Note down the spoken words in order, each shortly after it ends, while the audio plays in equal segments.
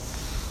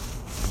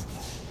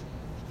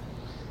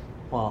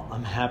Well,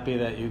 I'm happy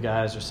that you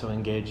guys are so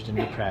engaged in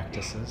your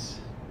practices.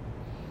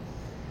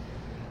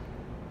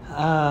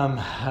 All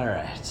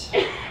right.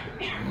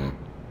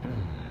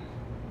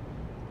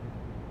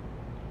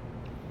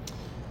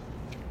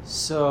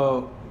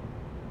 So,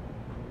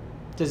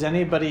 does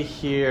anybody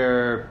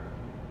here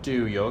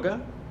do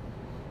yoga?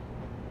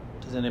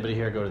 Does anybody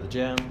here go to the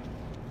gym?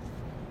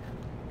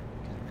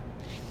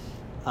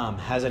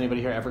 Has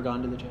anybody here ever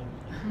gone to the gym?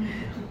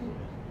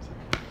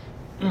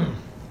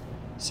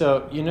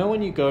 So,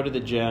 when you go to the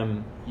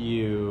gym,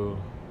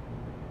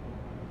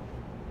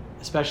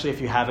 especially if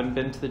you haven't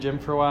been to the gym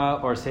for a while,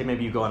 or say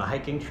maybe you go on a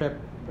hiking trip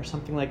or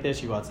something like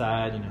this, you go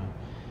outside,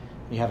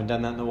 you haven't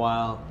done that in a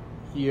while,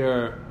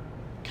 you're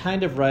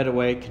kind of right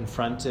away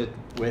confronted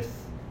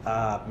with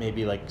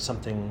maybe like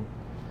something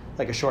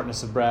like a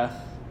shortness of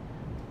breath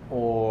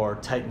or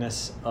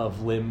tightness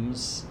of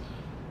limbs,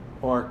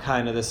 or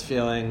kind of this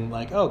feeling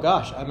like, oh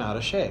gosh, I'm out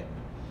of shape.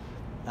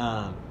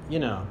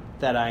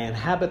 That I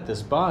inhabit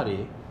this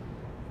body,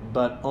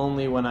 but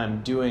only when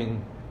I'm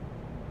doing,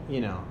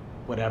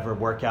 whatever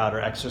workout or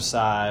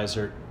exercise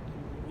or,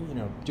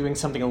 doing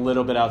something a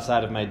little bit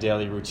outside of my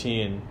daily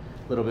routine,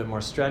 a little bit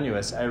more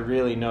strenuous, I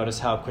really notice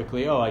how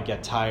quickly, I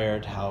get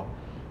tired, how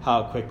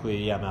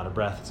quickly I'm out of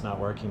breath, it's not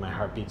working, my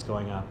heartbeat's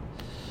going up.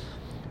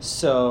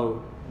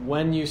 So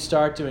when you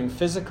start doing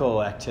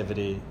physical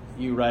activity,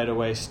 you right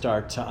away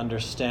start to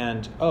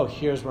understand,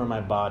 here's where my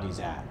body's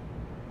at.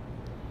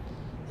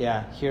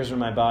 Yeah, here's where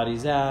my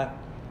body's at.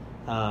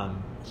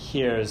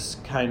 Here's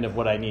kind of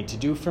what I need to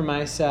do for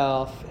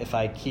myself. If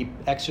I keep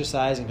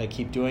exercising, if I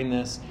keep doing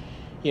this,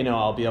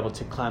 I'll be able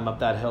to climb up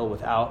that hill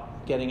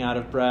without getting out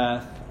of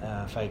breath.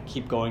 If I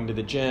keep going to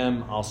the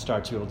gym, I'll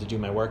start to be able to do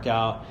my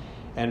workout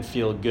and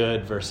feel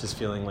good versus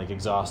feeling like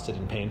exhausted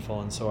and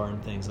painful and sore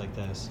and things like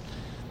this.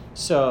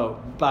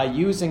 So by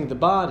using the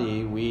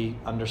body, we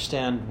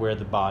understand where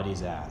the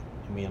body's at,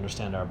 and we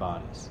understand our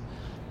bodies.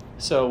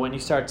 So when you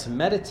start to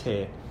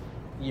meditate,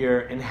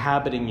 you're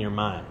inhabiting your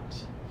mind.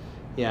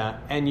 Yeah,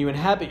 and you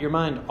inhabit your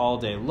mind all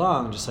day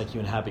long, just like you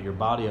inhabit your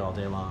body all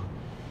day long.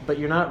 But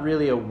you're not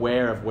really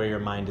aware of where your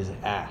mind is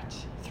at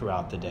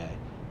throughout the day.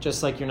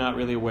 Just like you're not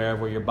really aware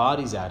of where your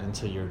body's at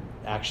until you're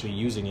actually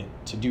using it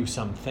to do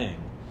something.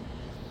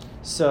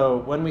 So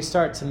when we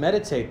start to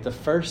meditate, the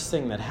first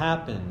thing that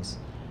happens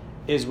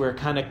is we're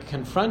kind of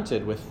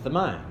confronted with the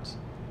mind.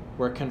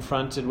 We're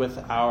confronted with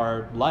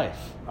our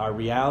life, our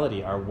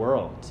reality, our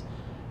world.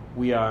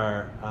 We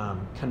are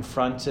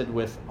confronted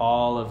with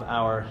all of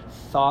our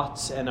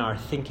thoughts and our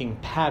thinking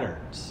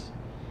patterns.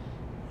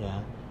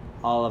 Yeah,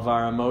 all of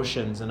our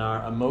emotions and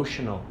our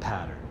emotional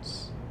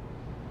patterns.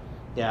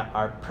 Yeah,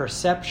 our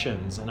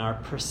perceptions and our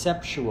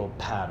perceptual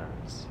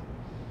patterns.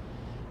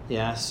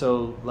 Yeah,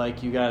 so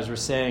like you guys were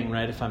saying,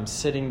 right, if I'm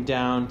sitting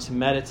down to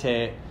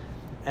meditate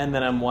and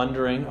then I'm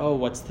wondering,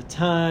 what's the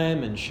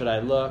time and should I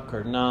look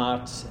or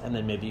not? And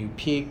then maybe you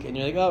peek and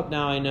you're like,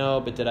 now I know,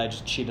 but did I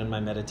just cheat on my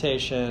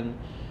meditation?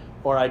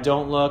 Or I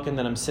don't look and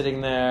then I'm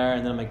sitting there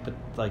and then I'm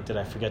like, did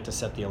I forget to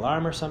set the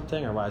alarm or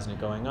something? Or why isn't it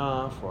going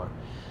off? Or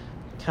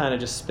kind of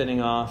just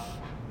spinning off,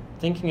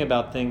 thinking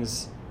about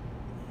things,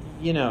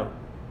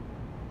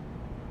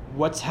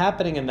 what's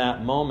happening in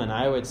that moment,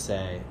 I would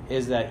say,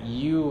 is that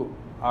you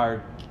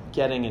are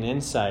getting an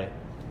insight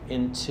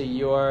into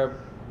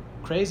your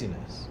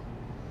craziness.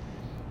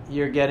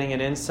 You're getting an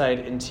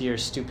insight into your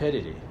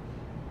stupidity.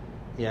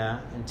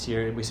 Yeah,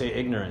 into we say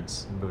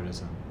ignorance in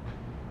Buddhism.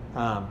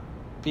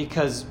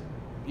 Because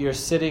you're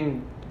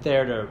sitting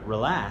there to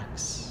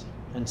relax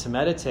and to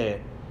meditate,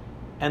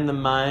 and the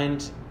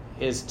mind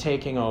is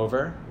taking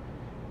over,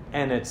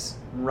 and it's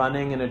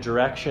running in a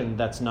direction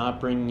that's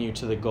not bringing you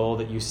to the goal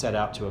that you set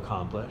out to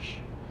accomplish.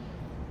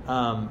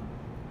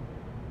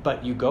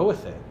 But you go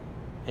with it,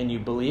 and you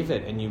believe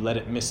it, and you let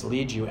it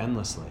mislead you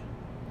endlessly.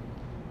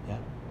 Yeah.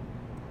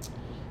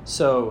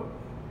 So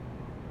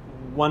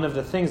one of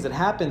the things that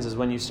happens is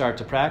when you start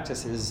to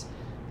practice is,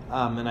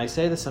 and I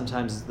say this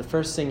sometimes, the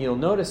first thing you'll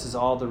notice is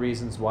all the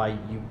reasons why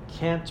you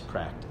can't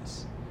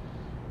practice,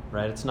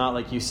 right? It's not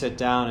like you sit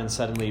down and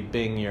suddenly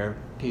bing, you're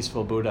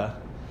peaceful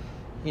Buddha.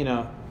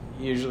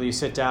 Usually you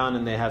sit down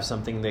and they have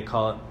something, they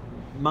call it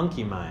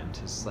monkey mind,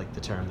 is like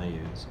the term they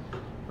use,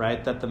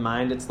 right? That the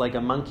mind, it's like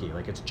a monkey,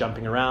 like it's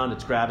jumping around,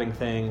 it's grabbing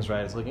things,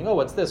 right? It's looking,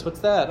 what's this,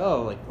 what's that?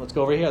 Let's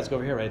go over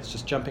here, right? It's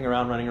just jumping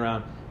around, running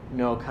around,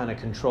 no kind of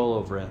control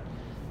over it.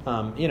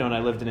 And I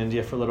lived in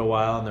India for a little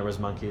while, and there was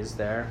monkeys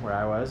there where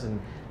I was, and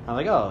I'm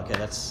like, okay,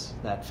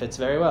 that fits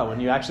very well. When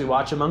you actually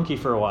watch a monkey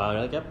for a while,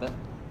 you're like, yep,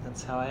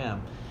 that's how I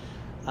am.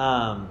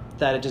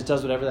 That it just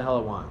does whatever the hell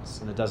it wants,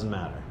 and it doesn't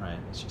matter, right?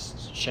 It's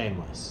just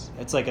shameless.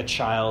 It's like a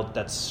child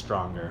that's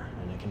stronger,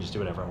 and it can just do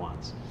whatever it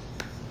wants.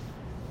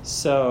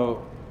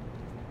 So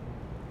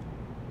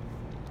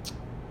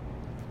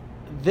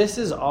this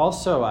is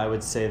also, I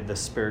would say, the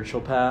spiritual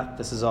path.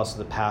 This is also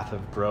the path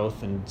of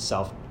growth and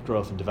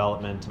self-growth and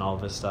development and all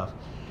of this stuff.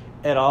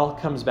 It all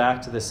comes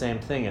back to the same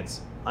thing.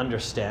 It's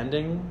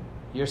understanding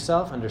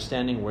yourself,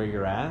 understanding where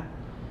you're at,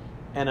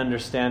 and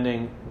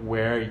understanding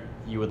where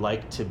you would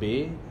like to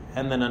be,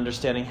 and then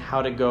understanding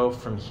how to go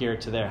from here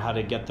to there, how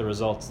to get the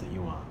results that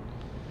you want.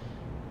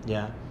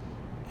 Yeah.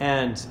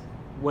 And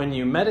when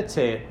you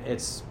meditate,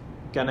 it's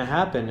going to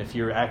happen if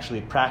you're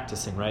actually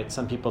practicing, right?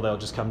 Some people, they'll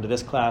just come to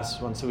this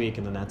class once a week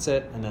and then that's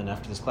it. And then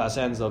after this class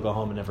ends, they'll go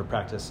home and never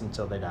practice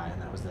until they die,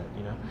 and that was it,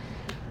 you know?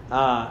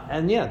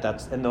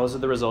 And those are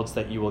the results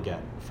that you will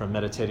get from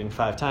meditating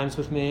 5 times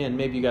with me, and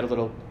maybe you got a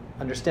little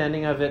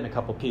understanding of it and a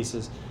couple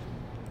pieces,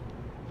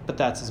 but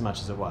that's as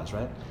much as it was,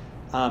 right?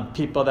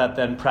 People that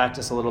then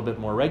practice a little bit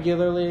more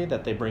regularly,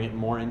 that they bring it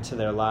more into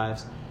their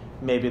lives,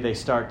 maybe they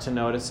start to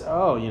notice,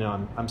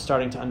 I'm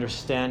starting to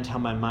understand how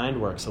my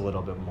mind works a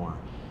little bit more.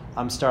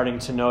 I'm starting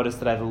to notice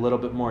that I have a little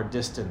bit more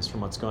distance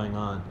from what's going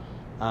on.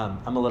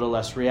 I'm a little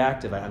less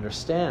reactive. I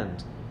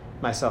understand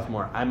myself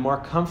more. I'm more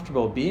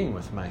comfortable being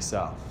with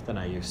myself than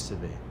I used to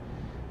be.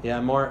 Yeah,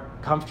 I'm more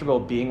comfortable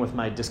being with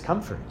my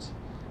discomfort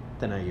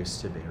than I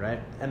used to be, right?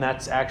 And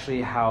that's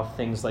actually how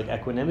things like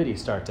equanimity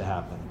start to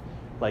happen,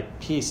 like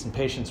peace and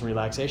patience and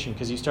relaxation,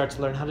 because you start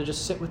to learn how to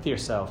just sit with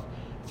yourself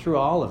through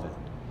all of it.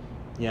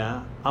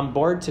 Yeah, I'm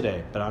bored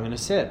today, but I'm going to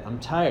sit. I'm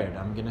tired.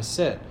 I'm going to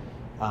sit.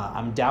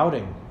 I'm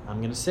doubting. I'm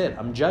going to sit.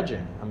 I'm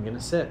judging. I'm going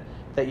to sit.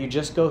 That you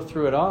just go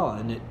through it all,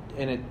 and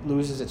it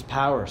loses its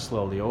power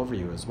slowly over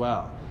you as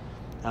well.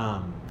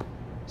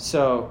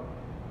 So,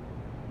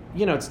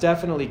 it's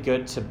definitely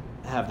good to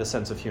have the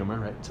sense of humor,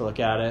 right? To look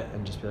at it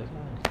and just be like,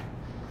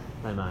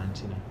 my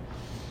mind,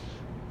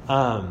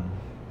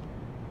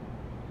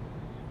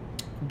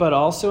 But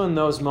also in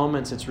those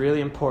moments, it's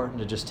really important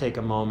to just take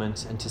a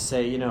moment and to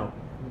say,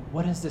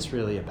 what is this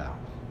really about?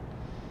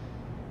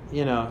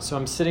 So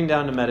I'm sitting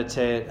down to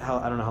meditate.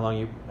 I don't know how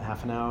long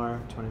half an hour,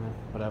 20 minutes,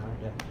 whatever.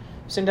 Yeah.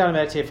 I'm sitting down to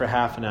meditate for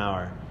half an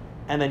hour.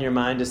 And then your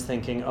mind is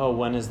thinking,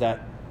 when is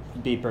that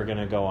beeper going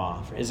to go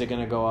off? Is it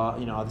going to go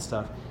off? All this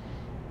stuff.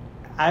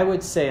 I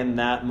would say in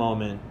that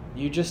moment,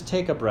 you just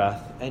take a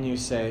breath and you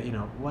say,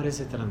 what is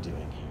it that I'm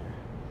doing here?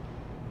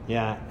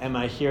 Yeah. Am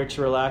I here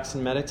to relax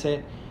and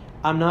meditate?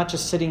 I'm not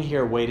just sitting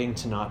here waiting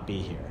to not be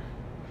here.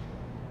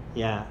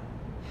 Yeah.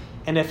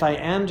 And if I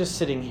am just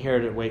sitting here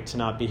to wait to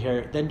not be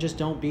here, then just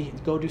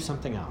go do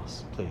something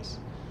else, please.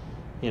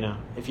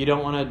 If you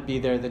don't want to be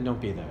there, then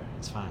don't be there.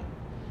 It's fine.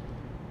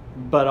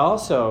 But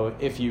also,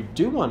 if you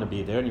do want to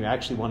be there and you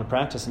actually want to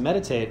practice and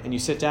meditate and you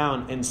sit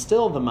down and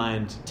still the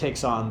mind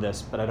takes on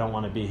this, but I don't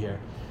want to be here.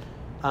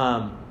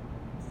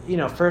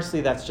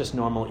 Firstly, that's just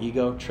normal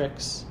ego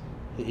tricks.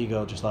 The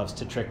ego just loves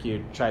to trick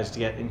you, tries to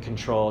get in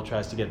control,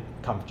 tries to get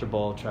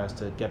comfortable, tries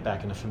to get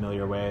back into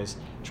familiar ways,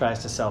 tries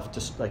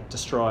to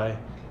destroy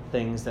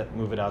things that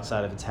move it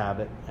outside of its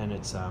habit and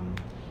its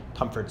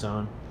comfort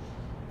zone.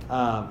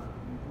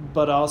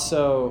 But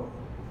also,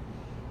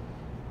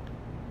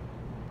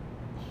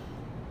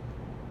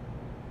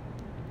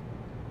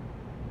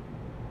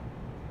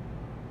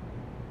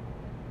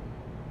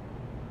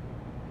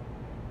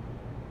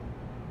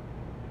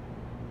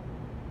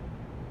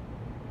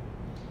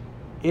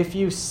 if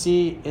you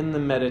see in the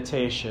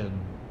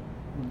meditation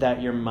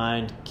that your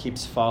mind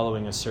keeps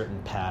following a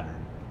certain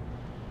pattern,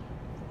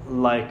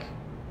 like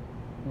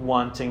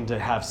wanting to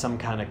have some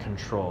kind of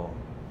control,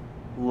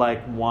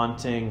 like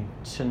wanting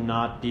to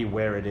not be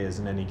where it is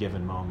in any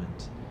given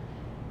moment,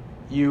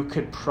 you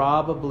could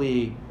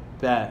probably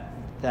bet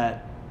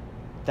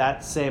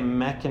that same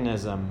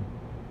mechanism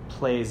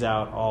plays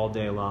out all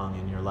day long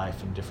in your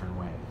life in different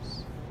ways.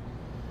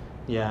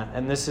 Yeah,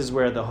 and this is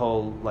where the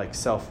whole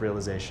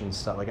self-realization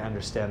stuff, I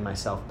understand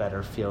myself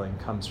better feeling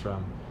comes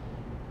from.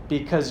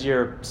 Because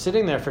you're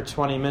sitting there for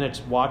 20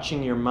 minutes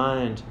watching your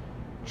mind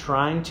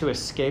trying to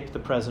escape the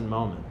present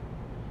moment.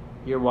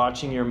 You're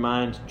watching your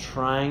mind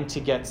trying to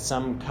get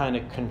some kind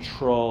of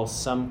control,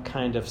 some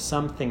kind of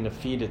something to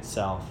feed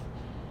itself.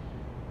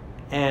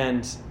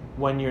 And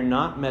when you're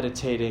not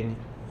meditating,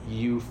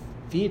 you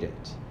feed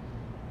it,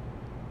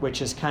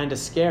 which is kind of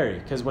scary,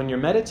 because when you're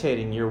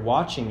meditating, you're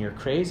watching your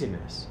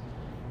craziness.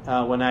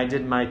 When I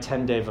did my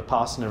 10-day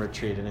Vipassana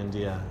retreat in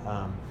India,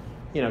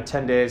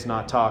 10 days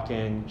not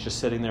talking, just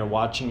sitting there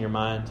watching your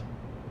mind.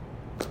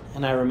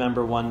 And I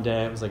remember one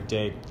day, it was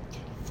day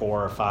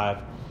 4 or 5,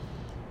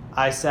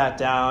 I sat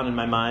down and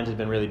my mind had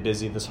been really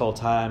busy this whole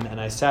time.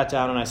 And I sat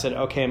down and I said,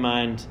 okay,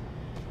 mind,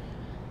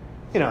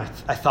 I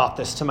thought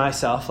this to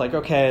myself,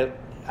 okay,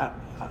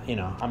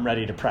 I'm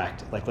ready to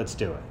practice. Let's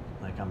do it.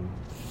 I'm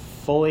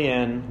fully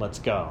in, let's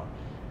go.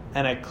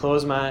 And I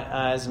close my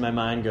eyes and my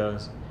mind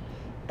goes,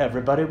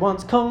 everybody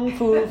wants kung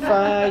fu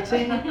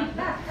fighting.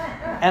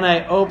 And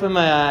I opened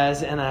my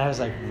eyes and I was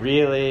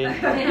really?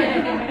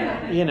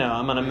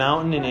 I'm on a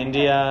mountain in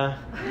India.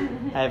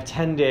 I have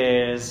 10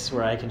 days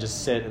where I can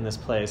just sit in this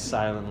place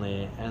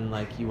silently, and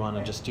you want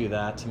to just do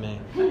that to me.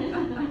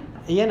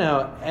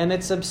 And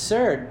it's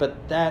absurd,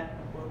 but that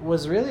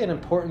was really an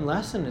important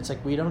lesson. It's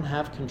we don't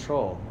have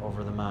control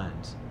over the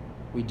mind.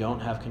 We don't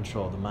have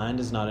control. The mind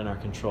is not in our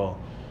control.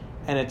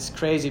 And it's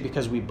crazy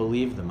because we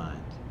believe the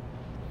mind.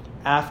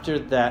 After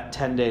that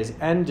 10 days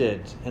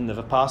ended in the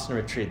Vipassana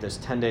retreat, there's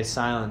 10 days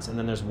silence, and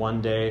then there's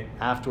 1 day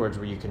afterwards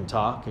where you can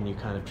talk and you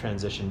kind of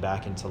transition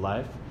back into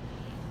life.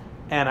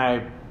 And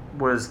I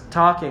was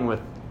talking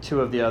with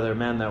two of the other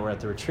men that were at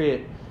the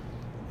retreat,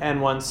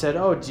 and one said,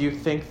 "Oh, do you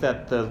think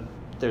that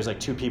there's like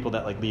two people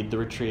that like lead the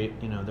retreat?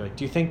 You know, they're like,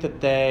 do you think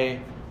that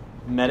they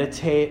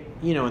meditate,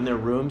 you know, in their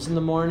rooms in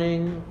the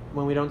morning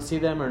when we don't see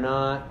them or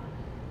not?"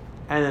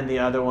 And then the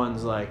other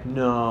one's like,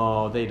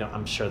 "No, they don't.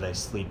 I'm sure they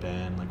sleep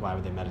in. Like, why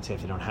would they meditate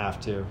if they don't have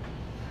to?"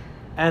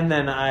 And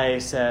then I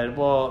said,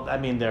 "Well, I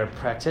mean, they're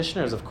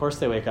practitioners. Of course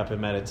they wake up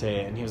and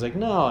meditate." And he was like,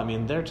 "No, I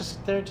mean, they're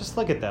just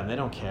look at them. They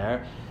don't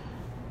care."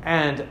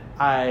 And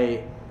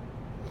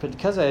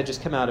because I had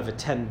just come out of a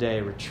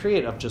 10-day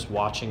retreat of just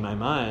watching my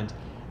mind,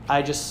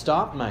 I just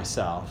stopped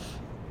myself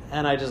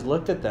and I just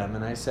looked at them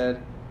and I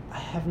said, "I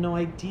have no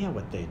idea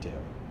what they do.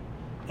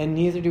 And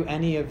neither do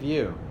any of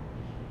you.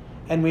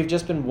 And we've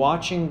just been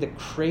watching the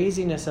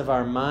craziness of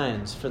our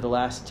minds for the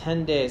last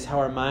 10 days, how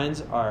our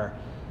minds are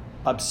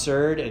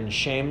absurd and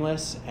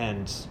shameless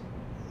and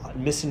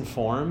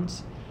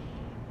misinformed.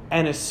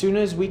 And as soon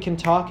as we can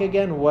talk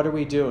again, what are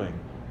we doing?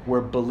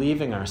 We're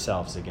believing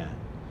ourselves again.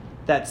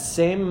 That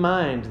same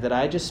mind that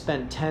I just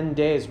spent 10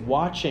 days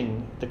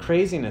watching the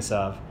craziness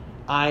of,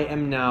 I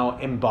am now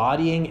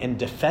embodying and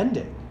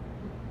defending.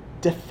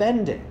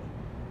 Defending.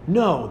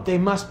 No, they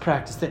must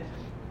practice that.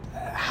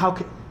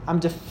 I'm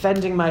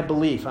defending my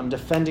belief. I'm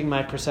defending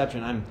my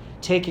perception. I'm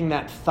taking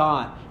that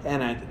thought,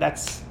 and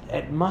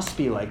it must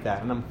be like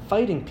that. And I'm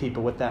fighting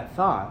people with that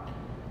thought.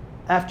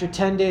 After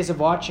 10 days of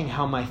watching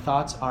how my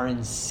thoughts are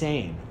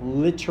insane,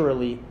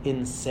 literally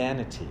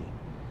insanity.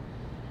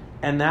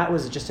 And that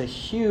was just a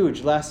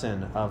huge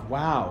lesson of,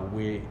 wow,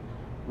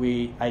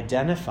 we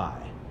identify.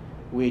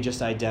 We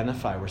just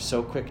identify. We're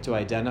so quick to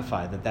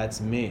identify that that's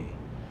me.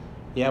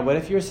 Yeah, what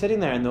if you were sitting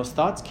there and those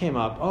thoughts came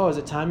up? Oh, is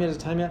it time yet? Is it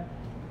time yet?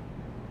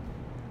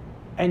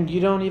 And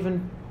you don't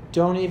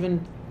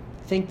even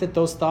think that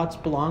those thoughts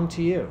belong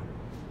to you.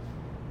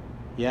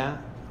 Yeah?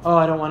 Oh,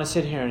 I don't want to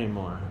sit here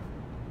anymore.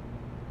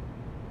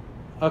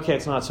 Okay,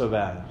 it's not so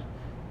bad.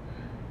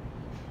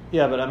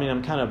 Yeah, but I mean,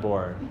 I'm kind of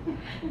bored.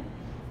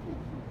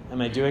 Am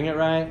I doing it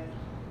right?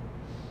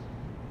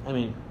 I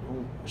mean,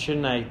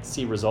 shouldn't I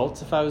see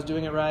results if I was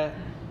doing it right?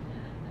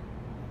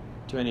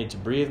 Do I need to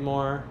breathe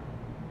more?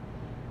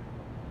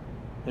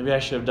 Maybe I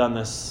should have done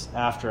this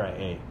after I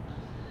ate.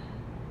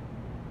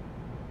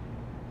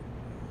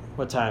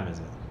 What time is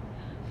it?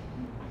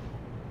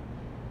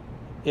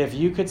 If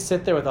you could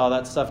sit there with all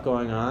that stuff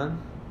going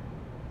on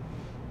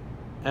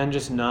and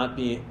just not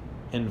be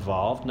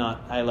involved,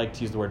 I like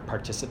to use the word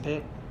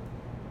participate,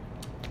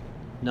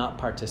 not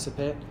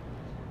participate.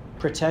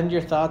 Pretend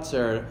your thoughts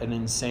are an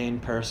insane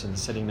person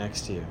sitting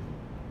next to you,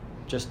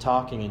 just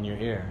talking in your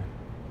ear,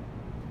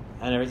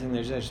 and everything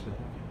there's just,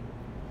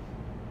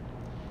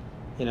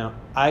 you know,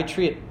 I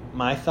treat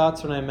my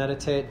thoughts when I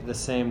meditate the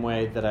same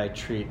way that I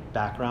treat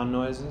background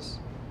noises.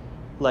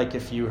 Like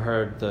if you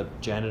heard the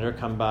janitor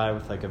come by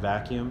with like a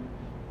vacuum,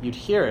 you'd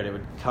hear it. It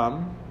would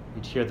come,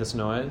 you'd hear this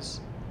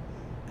noise,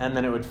 and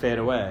then it would fade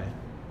away.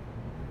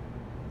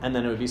 And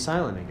then it would be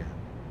silent again.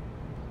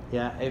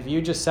 Yeah, if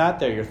you just sat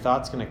there, your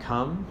thought's going to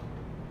come,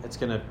 it's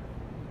going to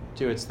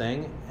do its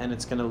thing, and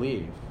it's going to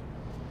leave.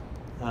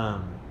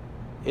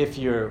 If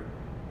you're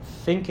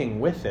thinking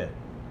with it,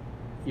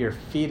 you're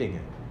feeding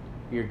it.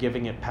 You're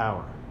giving it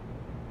power.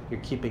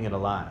 You're keeping it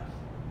alive.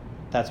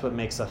 That's what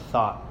makes a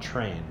thought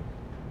train.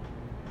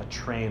 A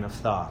train of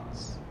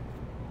thoughts,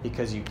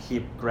 because you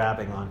keep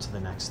grabbing onto the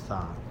next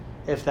thought.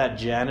 If that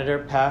janitor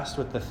passed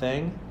with the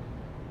thing,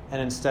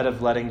 and instead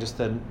of letting just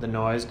the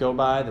noise go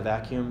by, the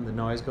vacuum, the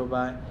noise go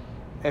by,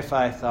 if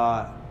I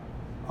thought,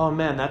 oh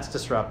man, that's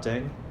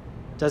disrupting.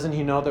 Doesn't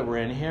he know that we're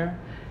in here?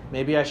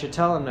 Maybe I should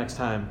tell him next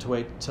time to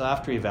wait till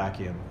after he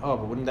vacuum. Oh,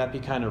 but wouldn't that be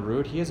kind of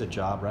rude? He has a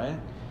job, right?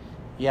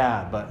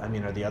 Yeah, but I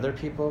mean, are the other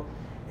people?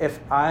 If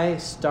I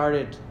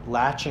started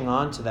latching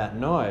on to that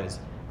noise,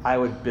 I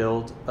would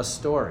build a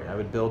story. I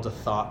would build a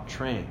thought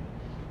train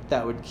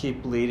that would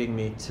keep leading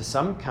me to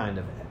some kind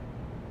of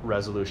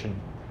resolution,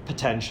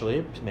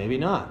 potentially, maybe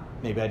not.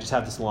 Maybe I just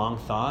have this long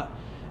thought,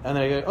 and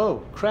then I go,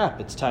 oh, crap,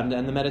 it's time to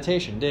end the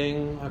meditation.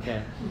 Ding,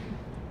 okay.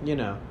 You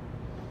know.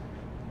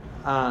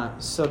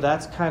 So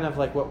that's kind of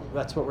like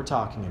that's what we're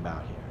talking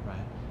about here,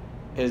 right?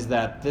 Is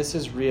that this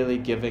is really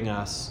giving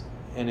us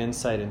an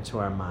insight into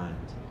our mind.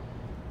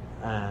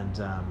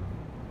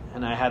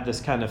 And I had this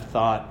kind of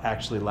thought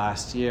actually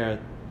last year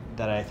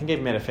that I think I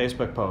made a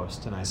Facebook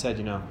post, and I said,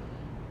 you know,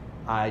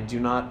 I do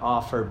not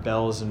offer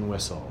bells and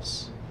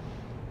whistles.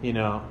 You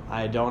know,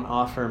 I don't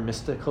offer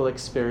mystical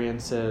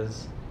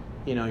experiences.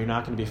 You know, you're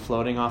not going to be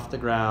floating off the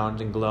ground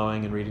and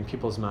glowing and reading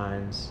people's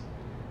minds.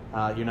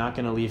 You're not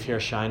going to leave here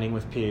shining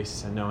with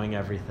peace and knowing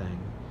everything.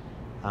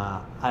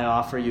 I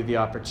offer you the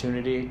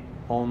opportunity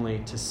only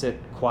to sit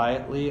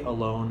quietly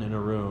alone in a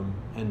room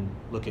and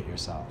look at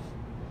yourself.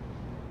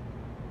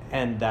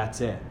 And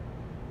that's it.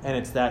 And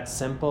it's that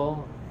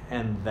simple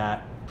and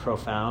that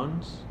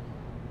profound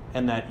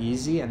and that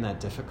easy and that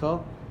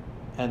difficult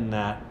and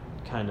that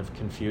kind of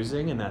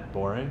confusing and that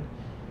boring.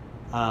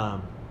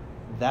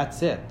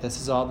 That's it. This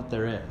is all that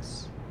there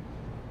is.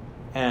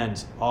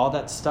 And all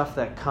that stuff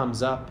that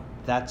comes up,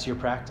 that's your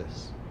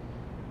practice.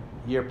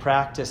 Your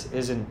practice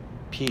isn't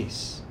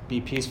peace.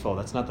 Be peaceful.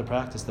 That's not the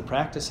practice. The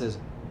practice is,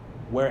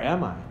 where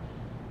am I?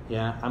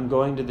 Yeah, I'm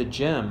going to the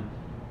gym.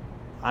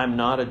 I'm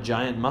not a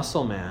giant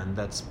muscle man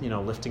that's,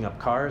 lifting up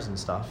cars and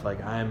stuff.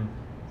 Like I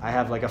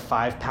have like a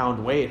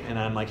 5-pound weight and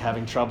I'm like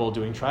having trouble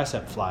doing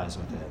tricep flies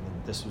with it.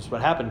 And this was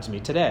what happened to me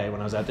today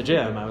when I was at the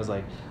gym. I was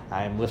like,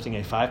 I'm lifting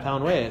a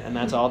 5-pound weight and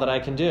that's all that I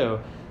can do.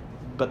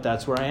 But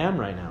that's where I am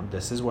right now.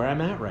 This is where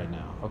I'm at right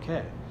now.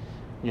 Okay.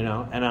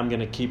 And I'm going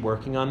to keep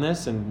working on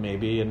this, and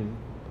maybe in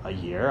a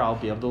year I'll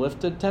be able to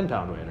lift a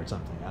 10-pound weight or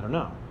something. I don't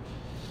know.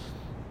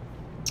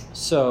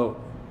 So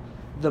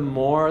the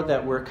more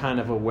that we're kind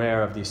of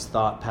aware of these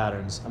thought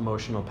patterns,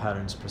 emotional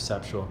patterns,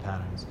 perceptual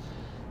patterns,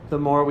 the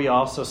more we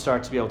also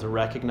start to be able to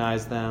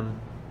recognize them.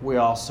 We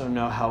also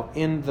know how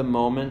in the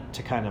moment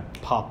to kind of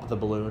pop the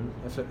balloon,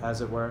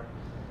 as it were.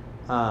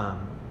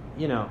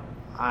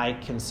 I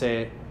can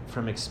say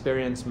from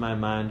experience, my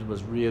mind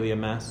was really a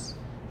mess.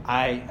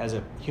 I, as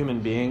a human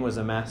being, was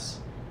a mess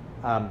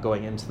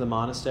going into the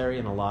monastery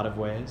in a lot of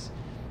ways.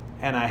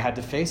 And I had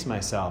to face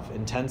myself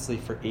intensely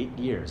for 8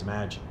 years,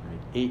 imagine, right?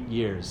 8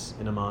 years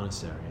in a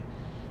monastery.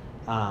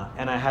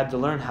 And I had to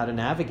learn how to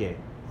navigate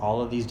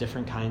all of these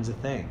different kinds of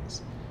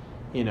things,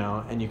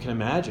 and you can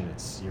imagine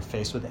you're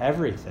faced with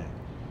everything.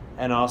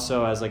 And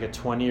also as like a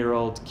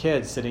 20-year-old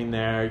kid sitting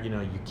there,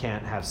 you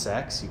can't have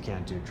sex, you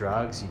can't do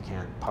drugs, you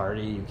can't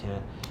party, you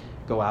can't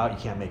go out, you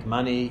can't make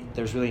money.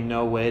 There's really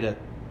no way to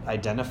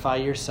identify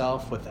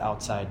yourself with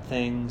outside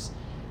things,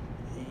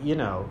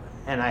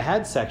 and I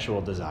had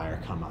sexual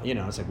desire come up.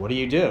 It's like, what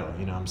do?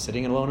 I'm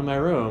sitting alone in my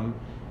room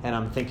and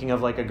I'm thinking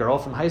of like a girl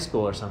from high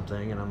school or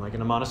something, and I'm like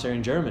in a monastery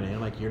in Germany, and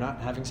I'm like, you're not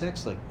having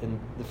sex like in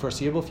the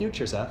foreseeable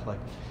future, Seth. Like,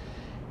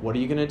 what are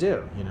you going to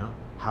do?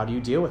 How do you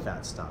deal with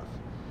that stuff?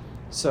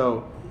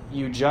 So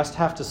you just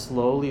have to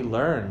slowly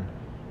learn.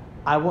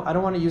 I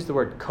don't want to use the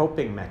word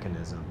coping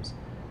mechanisms,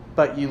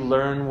 but you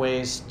learn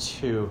ways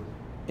to,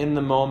 in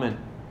the moment,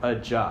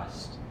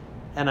 adjust.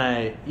 And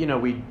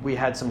we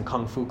had some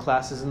kung fu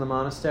classes in the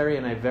monastery,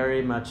 and I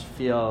very much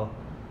feel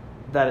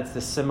that it's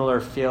the similar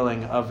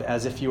feeling of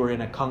as if you were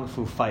in a kung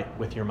fu fight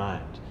with your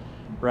mind,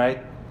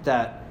 right?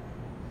 That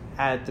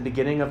at the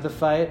beginning of the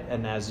fight,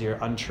 and as you're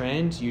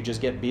untrained, you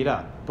just get beat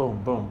up.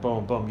 Boom, boom,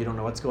 boom, boom. You don't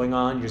know what's going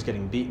on. You're just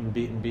getting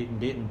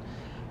beaten.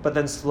 But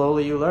then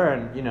slowly you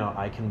learn,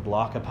 I can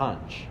block a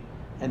punch.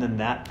 And then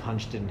that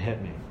punch didn't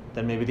hit me.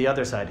 Then maybe the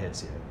other side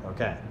hits you.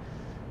 Okay.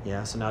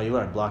 Yeah, so now you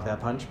learn, block that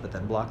punch, but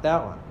then block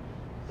that one.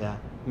 Yeah.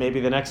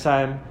 Maybe the next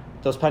time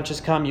those punches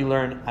come, you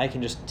learn, I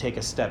can just take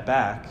a step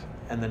back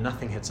and then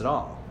nothing hits at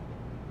all.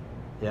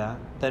 Yeah.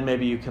 Then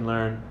maybe you can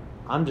learn,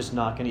 I'm just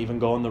not going to even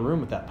go in the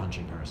room with that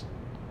punching person.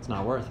 It's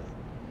not worth it.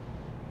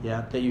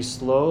 Yeah. That you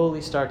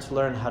slowly start to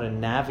learn how to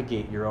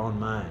navigate your own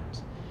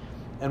mind.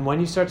 And when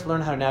you start to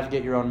learn how to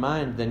navigate your own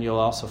mind, then you'll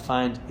also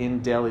find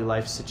in daily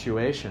life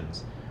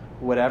situations,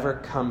 whatever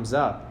comes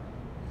up,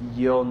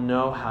 you'll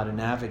know how to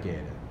navigate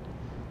it.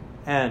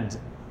 And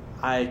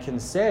I can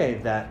say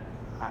that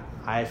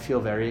I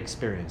feel very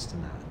experienced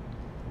in that.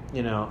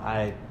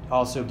 I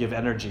also give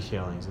energy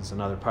healings. It's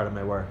another part of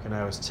my work. And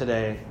I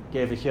today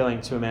gave a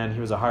healing to a man. He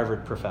was a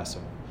Harvard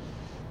professor.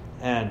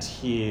 And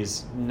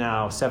he's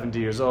now 70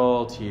 years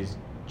old. He's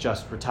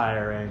just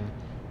retiring,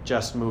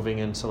 just moving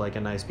into like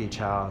a nice beach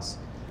house.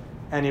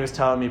 And he was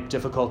telling me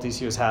difficulties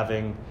he was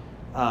having,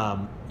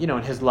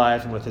 in his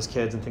life and with his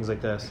kids and things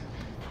like this.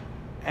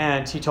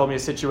 And he told me a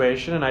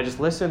situation, and I just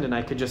listened, and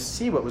I could just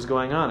see what was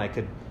going on. I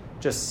could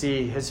just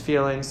see his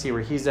feelings, see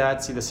where he's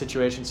at, see the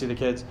situation, see the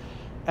kids.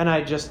 And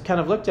I just kind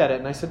of looked at it,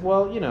 and I said,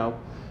 well,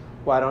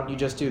 why don't you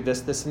just do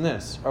this, this, and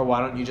this? Or why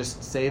don't you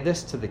just say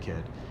this to the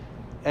kid?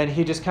 And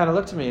he just kind of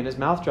looked at me, and his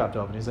mouth dropped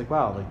open. He's like,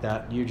 wow, like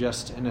that, you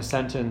just, in a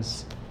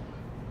sentence,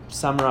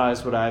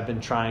 summarized what I've been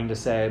trying to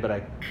say, but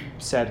I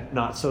said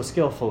not so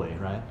skillfully,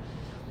 right?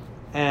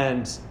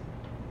 And,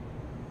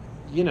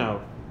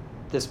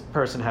 this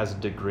person has a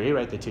degree,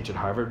 right? They teach at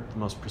Harvard, the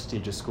most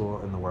prestigious school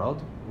in the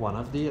world, one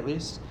of the at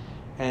least.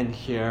 And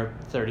here,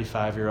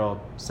 35-year-old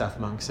Seth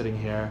Monk sitting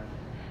here,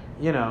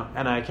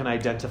 and I can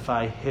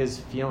identify his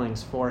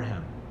feelings for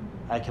him.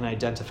 I can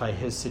identify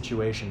his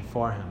situation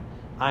for him.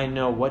 I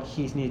know what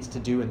he needs to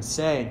do and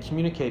say and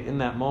communicate in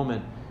that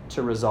moment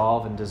to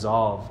resolve and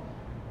dissolve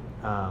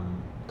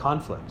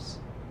conflicts.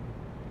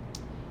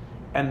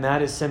 And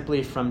that is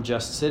simply from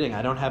just sitting.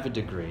 I don't have a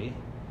degree.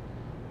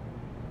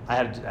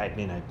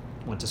 I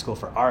went to school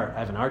for art. I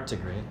have an art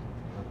degree,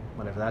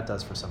 whatever that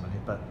does for somebody.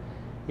 But,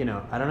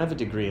 I don't have a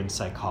degree in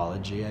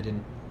psychology. I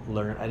didn't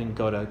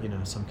go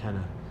to, some kind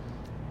of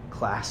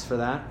class for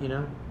that,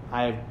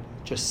 I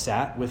just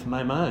sat with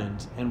my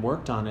mind and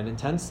worked on it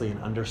intensely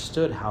and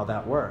understood how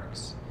that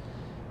works.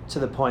 To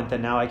the point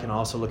that now I can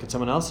also look at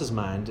someone else's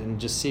mind and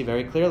just see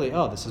very clearly,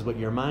 oh, this is what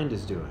your mind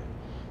is doing.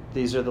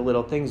 These are the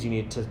little things you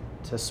need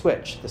to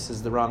switch. This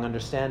is the wrong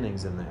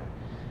understandings in there.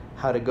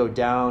 How to go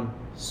down,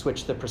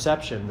 switch the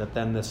perception that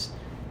then this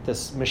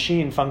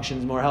machine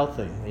functions more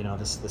healthy.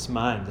 This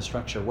mind, the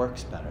structure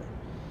works better.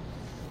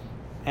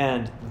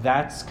 And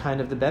that's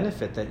kind of the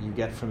benefit that you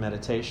get from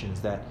meditation,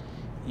 is that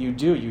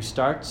you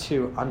start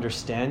to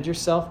understand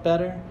yourself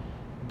better,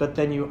 but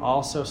then you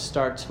also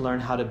start to learn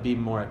how to be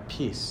more at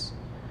peace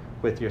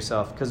with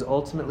yourself, because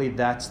ultimately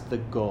that's the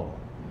goal,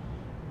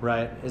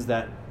 right? Is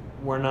that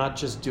we're not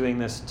just doing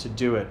this to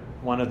do it.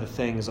 One of the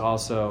things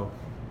also,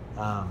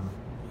 I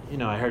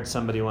heard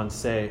somebody once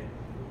say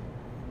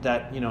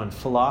that, in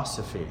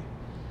philosophy,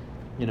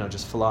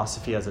 just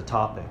philosophy as a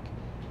topic,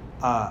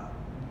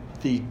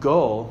 the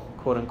goal,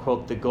 quote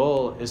unquote, the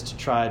goal is to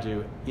try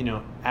to,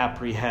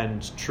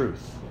 apprehend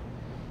truth,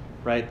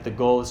 right? The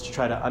goal is to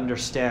try to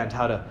understand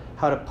how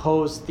to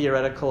pose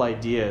theoretical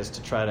ideas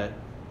to try to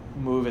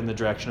move in the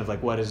direction of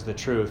like, what is the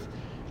truth?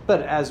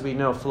 But as we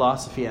know,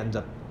 philosophy ends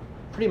up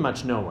pretty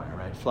much nowhere,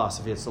 right?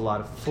 Philosophy, it's a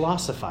lot of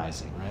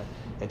philosophizing, right?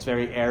 It's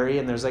very airy,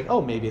 and there's like, oh,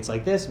 maybe it's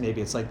like this,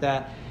 maybe it's like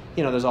that.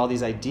 There's all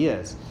these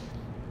ideas.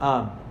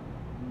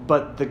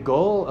 But the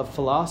goal of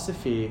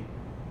philosophy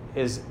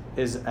is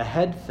a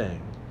head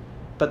thing.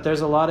 But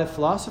there's a lot of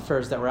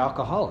philosophers that were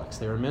alcoholics.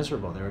 They were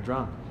miserable. They were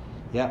drunk.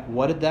 Yeah,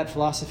 what did that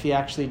philosophy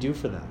actually do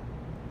for them?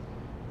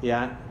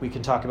 Yeah, we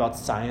can talk about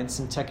science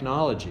and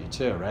technology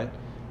too, right?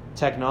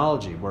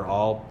 Technology, we're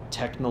all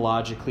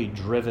technologically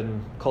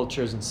driven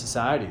cultures and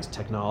societies.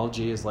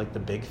 Technology is like the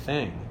big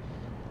thing.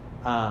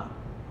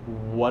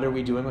 What are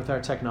we doing with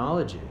our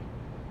technology?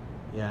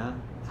 Yeah,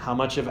 how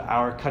much of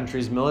our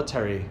country's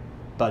military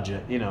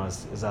budget,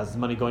 is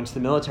money going to the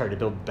military to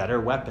build better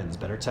weapons,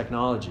 better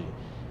technology?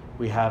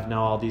 We have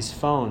now all these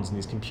phones and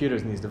these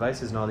computers and these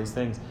devices and all these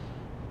things.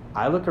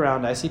 I look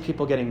around, I see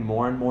people getting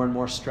more and more and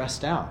more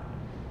stressed out.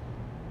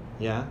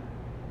 Yeah,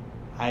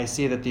 I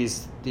see that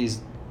these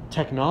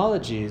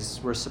technologies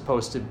were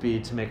supposed to be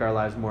to make our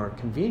lives more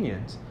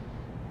convenient.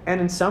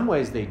 And in some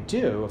ways they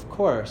do, of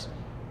course.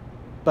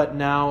 But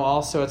now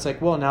also it's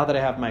like, well, now that I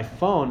have my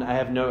phone, I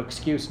have no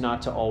excuse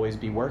not to always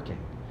be working.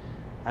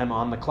 I'm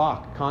on the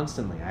clock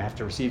constantly. I have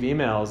to receive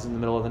emails in the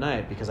middle of the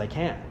night because I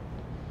can.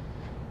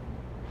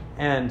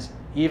 And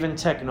even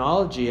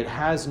technology, it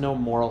has no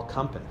moral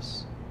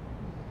compass.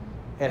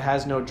 It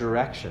has no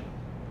direction.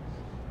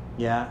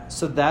 Yeah,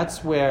 so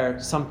that's where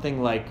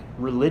something like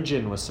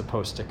religion was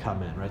supposed to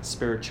come in, right?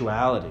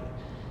 Spirituality.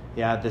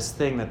 Yeah, this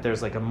thing that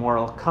there's like a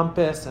moral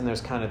compass and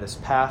there's kind of this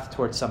path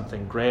towards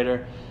something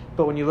greater.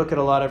 But when you look at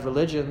a lot of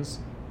religions,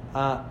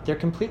 they're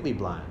completely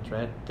blind,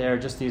 right? They're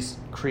just these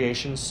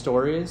creation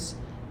stories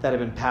that have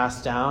been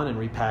passed down and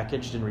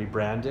repackaged and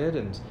rebranded,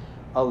 and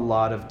a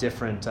lot of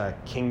different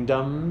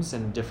kingdoms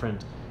and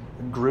different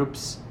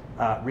groups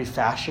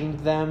refashioned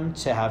them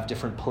to have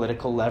different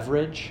political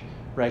leverage,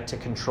 right, to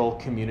control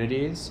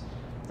communities.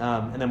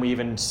 And then we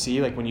even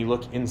see, like, when you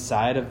look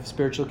inside of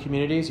spiritual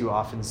communities, you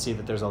often see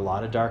that there's a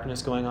lot of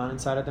darkness going on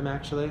inside of them,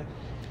 actually.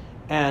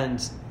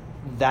 And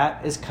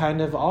that is kind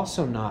of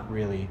also not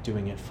really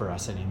doing it for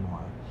us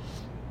anymore.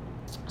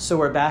 So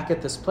we're back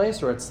at this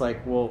place where it's like,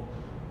 well,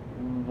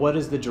 what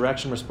is the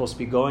direction we're supposed to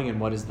be going in?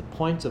 What is the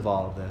point of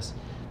all of this?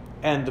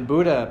 And the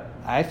Buddha,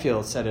 I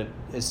feel, said it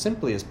as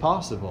simply as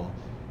possible.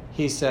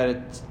 He said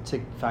it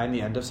to find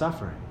the end of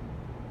suffering.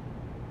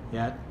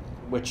 Yeah,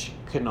 which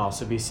can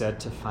also be said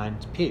to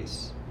find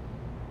peace,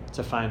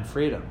 to find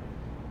freedom.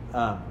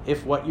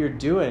 If what you're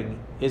doing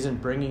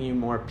isn't bringing you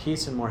more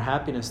peace and more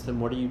happiness, then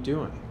what are you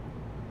doing?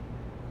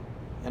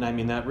 And I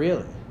mean that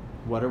really.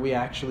 What are we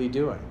actually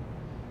doing?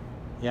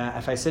 Yeah,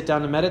 if I sit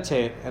down to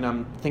meditate and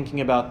I'm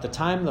thinking about the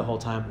time the whole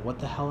time, what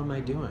the hell am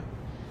I doing?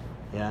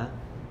 Yeah?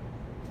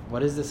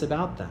 What is this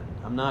about then?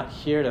 I'm not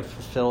here to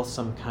fulfill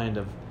some kind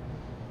of,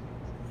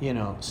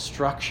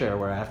 structure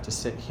where I have to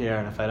sit here,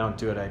 and if I don't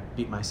do it, I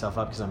beat myself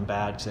up because I'm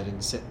bad because I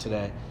didn't sit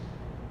today.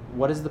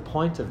 What is the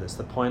point of this?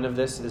 The point of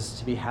this is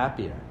to be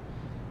happier.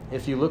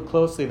 If you look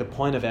closely, the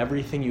point of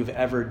everything you've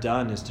ever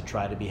done is to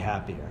try to be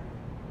happier.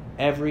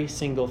 Every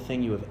single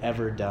thing you have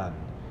ever done,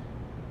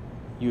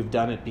 you've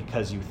done it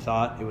because you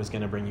thought it was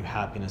going to bring you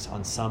happiness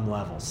on some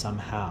level,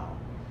 somehow.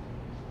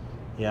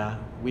 Yeah,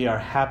 we are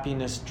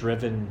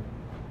happiness-driven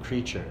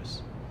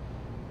creatures.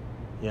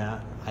 Yeah,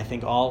 I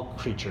think all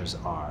creatures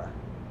are.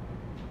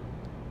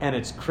 And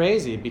it's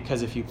crazy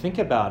because if you think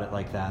about it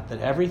like that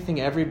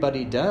everything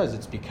everybody does,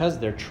 it's because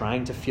they're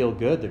trying to feel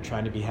good, they're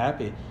trying to be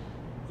happy.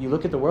 You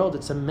look at the world,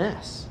 it's a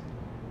mess.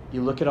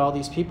 You look at all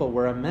these people,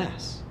 we're a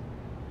mess.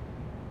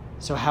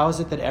 So how is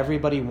it that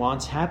everybody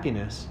wants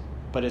happiness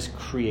but is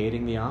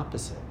creating the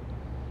opposite?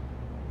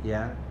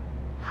 Yeah?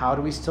 How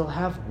do we still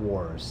have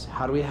wars?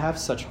 How do we have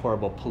such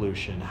horrible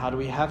pollution? How do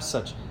we have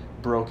such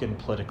broken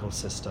political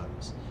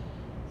systems?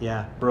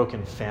 Yeah,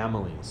 broken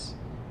families,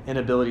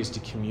 inabilities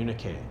to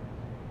communicate,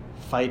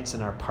 fights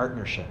in our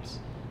partnerships,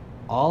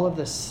 all of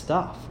this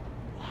stuff.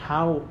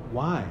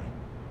 Why?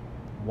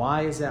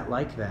 Why is that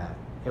like that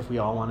if we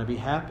all want to be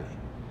happy?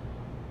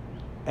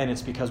 And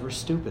it's because we're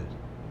stupid.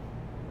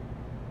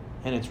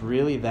 And it's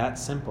really that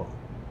simple.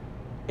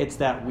 It's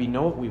that we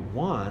know what we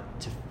want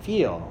to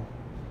feel,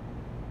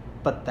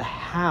 but the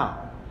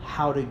how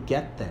to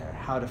get there,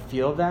 how to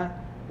feel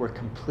that, we're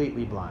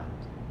completely blind.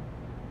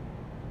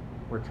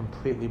 We're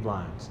completely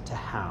blind to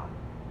how.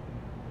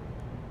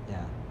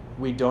 Yeah.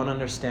 We don't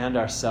understand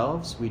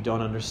ourselves. We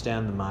don't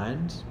understand the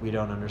mind. We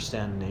don't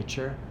understand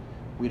nature.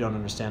 We don't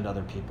understand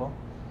other people.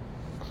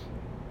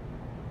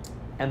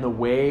 And the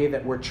way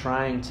that we're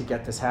trying to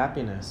get this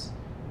happiness,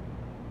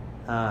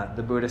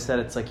 the Buddha said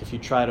it's like if you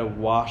try to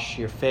wash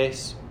your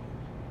face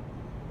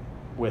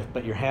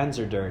but your hands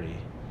are dirty,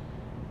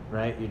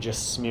 right? You're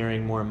just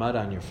smearing more mud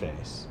on your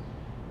face.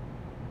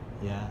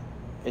 Yeah,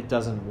 it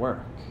doesn't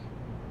work.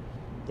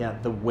 Yeah,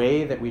 the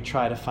way that we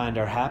try to find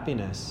our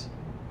happiness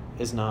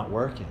is not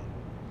working,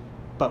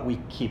 but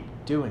we keep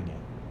doing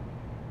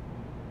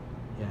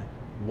it. Yeah.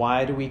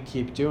 Why do we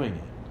keep doing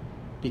it?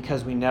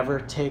 Because we never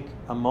take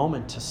a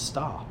moment to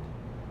stop.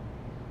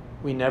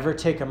 We never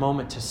take a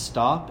moment to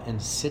stop and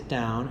sit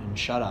down and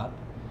shut up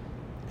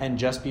and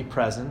just be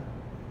present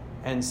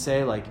and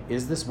say, like,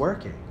 is this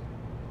working?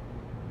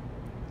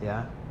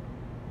 Yeah?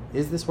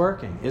 Is this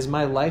working? Is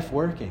my life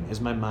working?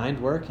 Is my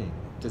mind working?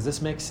 Does this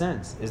make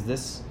sense? Is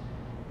this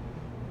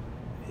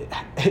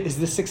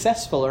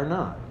successful or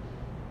not?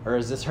 Or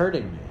is this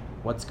hurting me?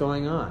 What's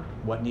going on?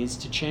 What needs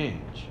to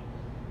change?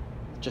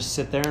 Just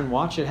sit there and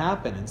watch it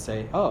happen and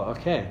say, oh,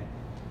 okay,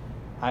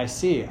 I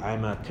see.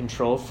 I'm a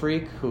control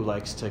freak who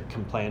likes to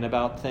complain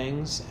about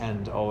things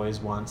and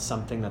always wants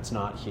something that's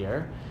not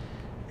here.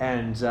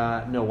 And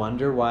no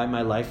wonder why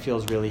my life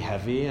feels really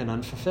heavy and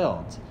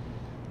unfulfilled.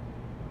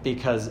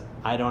 Because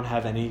I don't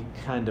have any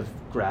kind of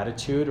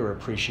gratitude or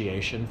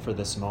appreciation for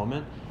this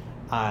moment.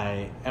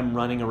 I am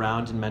running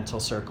around in mental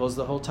circles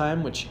the whole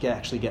time, which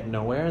actually get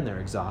nowhere, and they're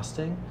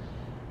exhausting.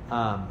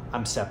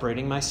 I'm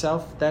separating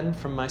myself then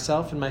from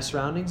myself and my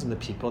surroundings and the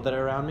people that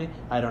are around me.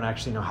 I don't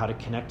actually know how to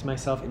connect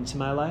myself into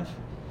my life.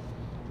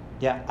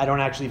 Yeah, I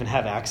don't actually even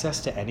have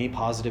access to any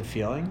positive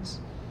feelings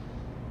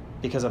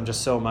because I'm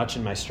just so much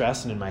in my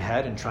stress and in my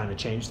head and trying to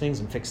change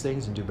things and fix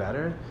things and do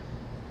better.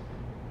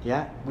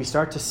 Yeah, we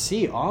start to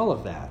see all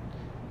of that,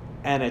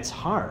 and it's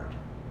hard,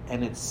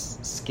 and it's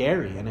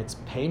scary, and it's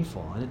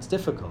painful, and it's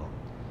difficult,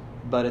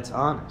 but it's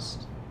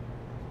honest.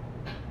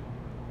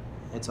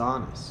 It's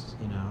honest,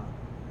 you know.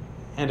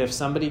 And if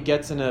somebody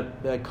gets in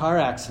a car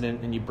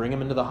accident and you bring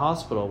them into the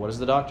hospital, what does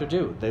the doctor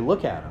do? They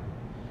look at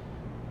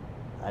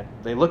them.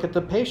 They look at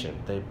the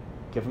patient. They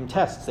give them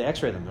tests. They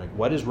x-ray them. They're like,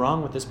 what is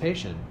wrong with this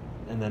patient?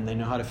 And then they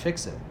know how to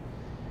fix it.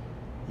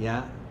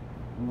 Yeah?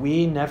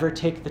 We never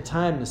take the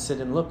time to sit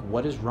and look,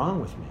 what is wrong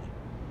with me?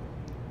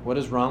 What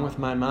is wrong with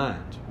my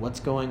mind? What's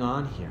going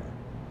on here?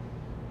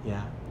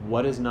 Yeah?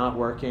 What is not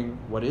working?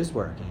 What is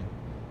working?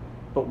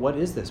 But what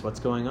is this? What's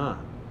going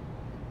on?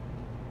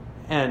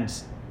 And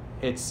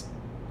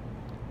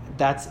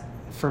that's,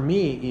 for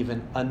me,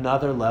 even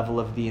another level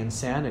of the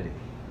insanity.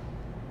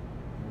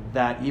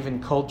 That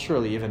even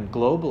culturally, even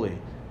globally,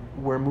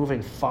 we're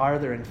moving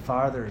farther and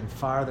farther and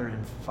farther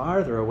and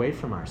farther away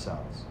from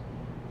ourselves.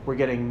 We're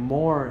getting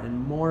more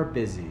and more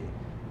busy,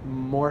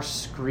 more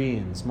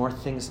screens, more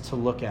things to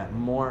look at,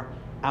 more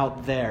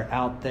out there,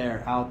 out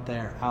there, out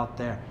there, out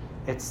there.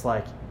 It's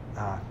like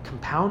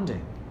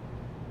compounding,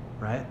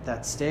 right?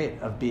 That state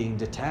of being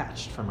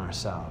detached from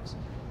ourselves.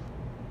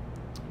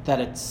 That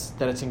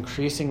it's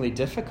increasingly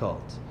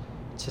difficult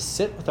to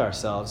sit with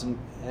ourselves,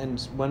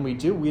 and when we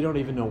do, we don't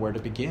even know where to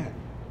begin.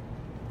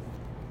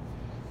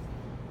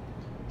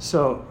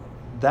 So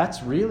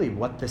that's really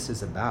what this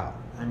is about.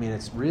 I mean,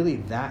 it's really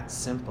that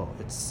simple.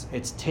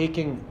 It's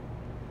taking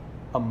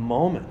a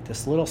moment,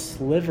 this little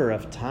sliver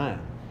of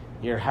time,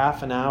 your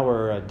half an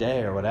hour a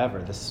day or whatever,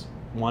 this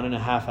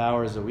 1.5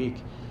 hours a week,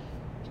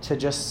 to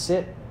just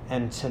sit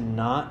and to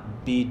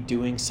not be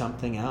doing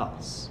something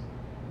else,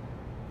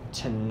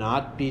 to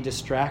not be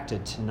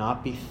distracted, to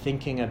not be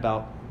thinking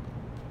about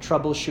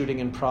troubleshooting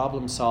and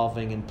problem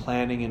solving and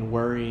planning and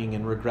worrying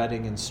and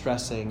regretting and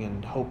stressing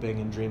and hoping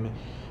and dreaming,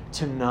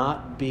 to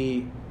not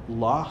be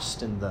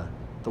lost in the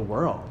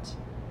world,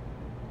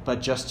 but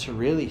just to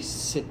really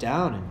sit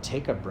down and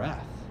take a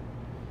breath.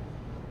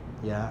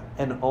 Yeah,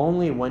 and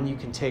only when you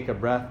can take a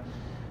breath,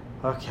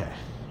 okay,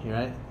 you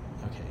right?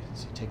 Okay,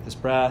 so you take this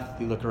breath,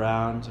 you look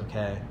around,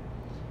 okay,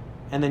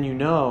 and then you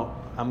know,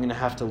 I'm going to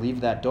have to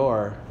leave that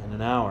door in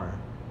an hour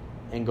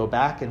and go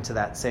back into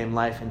that same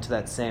life, into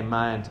that same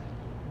mind.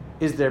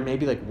 Is there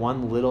maybe like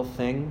one little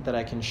thing that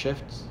I can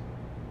shift?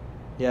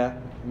 Yeah,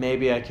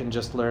 maybe I can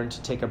just learn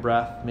to take a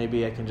breath.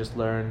 Maybe I can just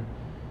learn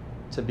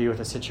to be with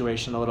a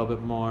situation a little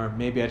bit more.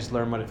 Maybe I just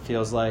learn what it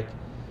feels like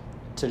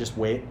to just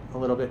wait a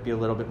little bit, be a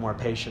little bit more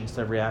patient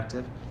instead of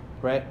reactive,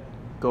 right?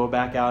 Go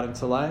back out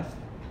into life.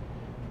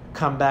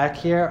 Come back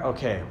here.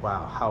 Okay,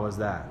 wow, how was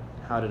that?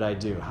 How did I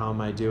do? How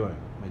am I doing?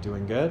 Am I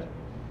doing good?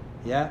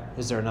 Yeah?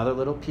 Is there another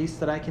little piece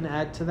that I can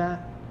add to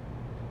that?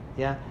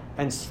 Yeah?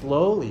 And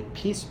slowly,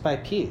 piece by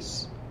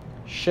piece,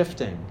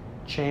 shifting,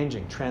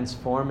 changing,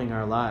 transforming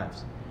our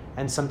lives.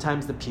 And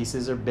sometimes the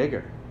pieces are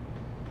bigger.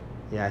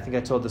 Yeah, I think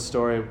I told the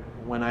story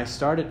when I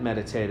started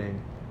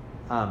meditating.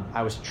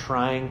 I was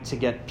trying to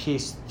get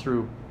peace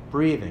through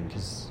breathing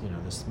because,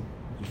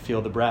 you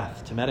feel the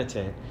breath to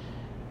meditate.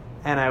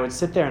 And I would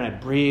sit there and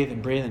I'd breathe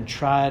and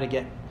try to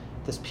get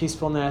this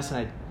peacefulness,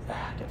 and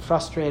I'd get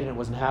frustrated and it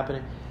wasn't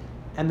happening.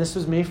 And this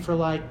was me for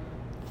like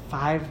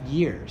 5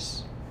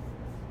 years.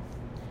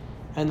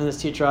 And then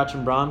this teacher,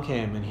 Acton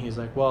came, and he's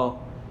like,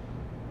 well,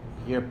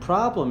 your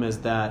problem is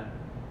that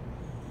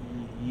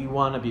you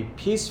want to be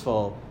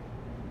peaceful,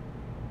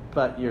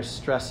 but you're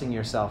stressing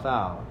yourself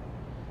out.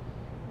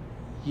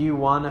 You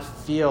want to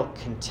feel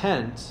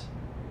content,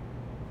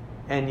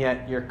 and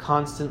yet you're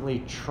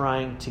constantly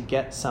trying to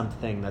get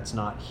something that's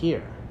not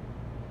here.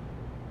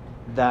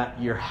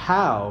 That your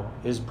how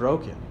is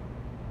broken.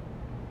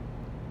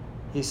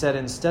 He said,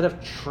 instead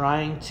of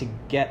trying to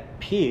get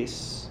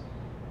peace,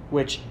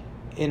 which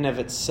in of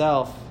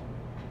itself,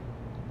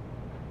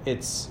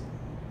 it's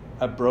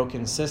a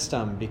broken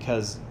system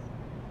because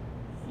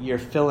you're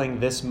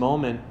filling this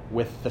moment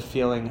with the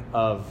feeling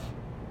of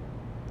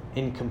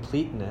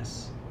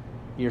incompleteness.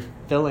 You're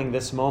filling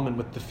this moment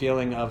with the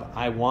feeling of,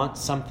 I want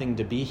something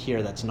to be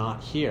here that's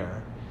not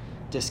here,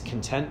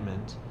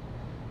 discontentment.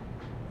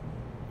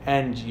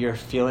 And you're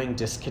feeling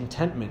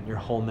discontentment your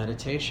whole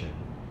meditation.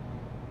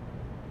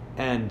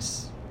 And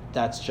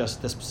that's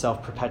just this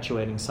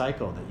self-perpetuating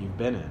cycle that you've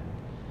been in.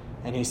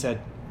 And he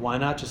said, why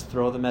not just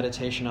throw the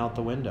meditation out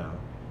the window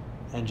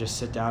and just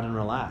sit down and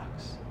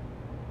relax?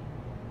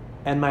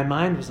 And my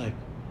mind was like,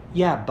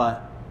 yeah,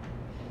 but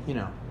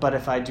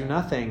if I do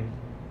nothing.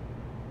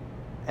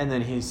 And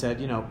then he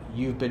said,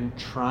 you've been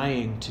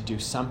trying to do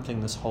something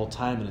this whole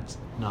time and it's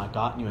not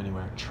gotten you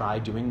anywhere. Try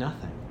doing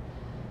nothing.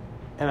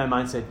 And my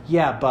mind said,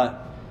 yeah,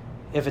 but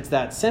if it's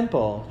that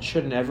simple,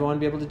 shouldn't everyone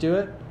be able to do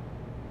it?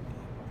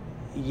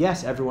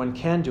 Yes, everyone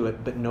can do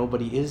it, but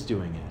nobody is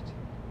doing it.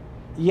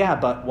 Yeah,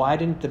 but why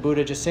didn't the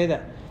Buddha just say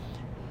that?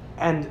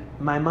 And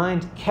my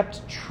mind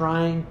kept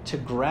trying to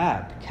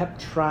grab,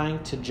 kept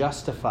trying to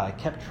justify,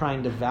 kept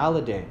trying to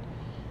validate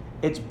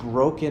its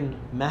broken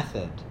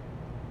method.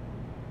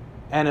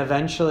 And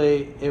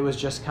eventually it was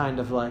just kind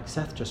of like,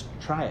 Seth, just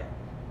try it.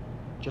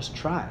 Just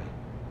try.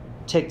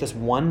 Take this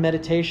one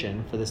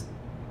meditation for this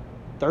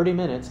 30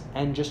 minutes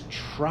and just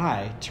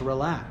try to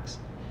relax.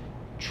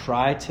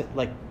 Try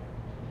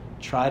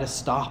to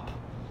stop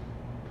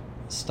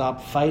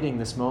fighting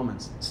this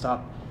moment.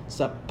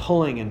 Stop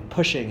pulling and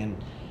pushing and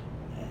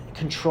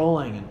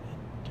controlling, and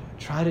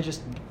try to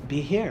just be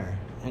here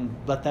and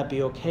let that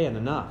be okay and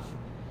enough.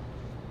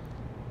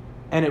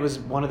 And it was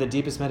one of the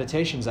deepest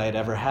meditations I had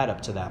ever had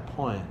up to that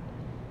point.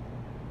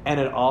 And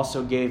it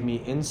also gave me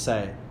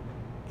insight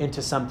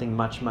into something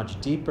much, much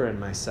deeper in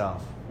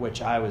myself,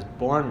 which I was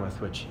born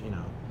with, which,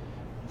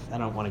 I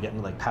don't want to get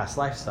into like past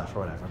life stuff or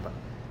whatever, but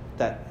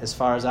that as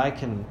far as I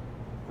can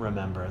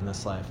remember in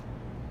this life,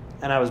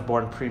 and I was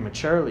born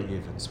prematurely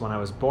even. So when I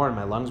was born,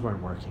 my lungs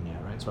weren't working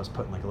yet, right? So I was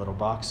put in like a little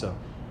box. So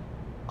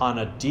on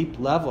a deep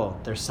level,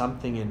 there's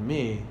something in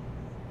me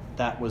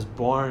that was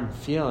born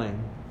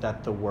feeling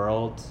that the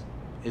world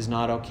is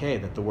not okay,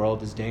 that the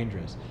world is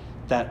dangerous,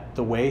 that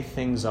the way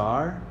things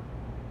are,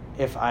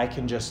 if I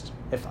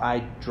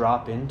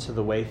drop into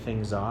the way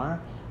things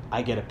are,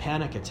 I get a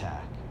panic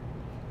attack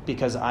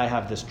because I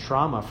have this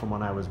trauma from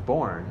when I was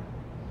born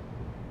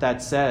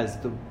that says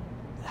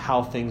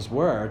how things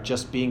were,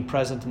 just being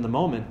present in the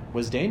moment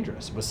was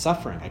dangerous. It was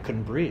suffering. I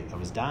couldn't breathe. I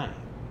was dying.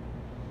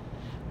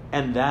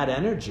 And that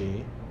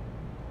energy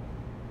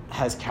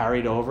has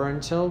carried over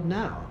until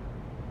now.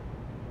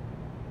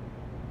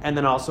 And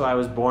then also I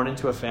was born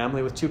into a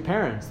family with two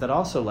parents that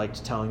also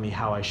liked telling me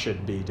how I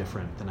should be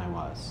different than I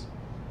was.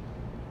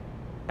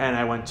 And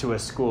I went to a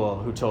school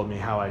who told me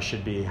how I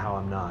should be, how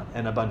I'm not.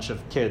 And a bunch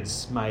of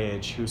kids my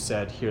age who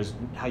said, here's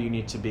how you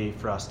need to be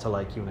for us to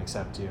like you and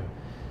accept you.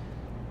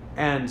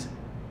 And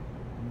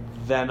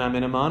then I'm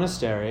in a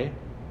monastery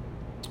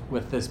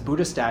with this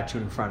Buddha statue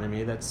in front of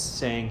me that's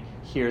saying,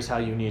 here's how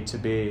you need to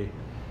be,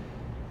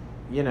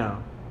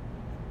 And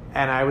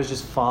I was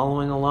just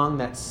following along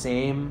that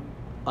same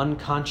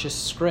unconscious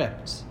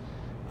script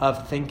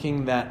of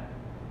thinking that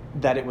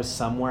it was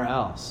somewhere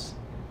else,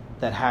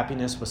 that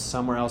happiness was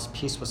somewhere else,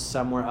 peace was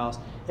somewhere else.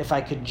 If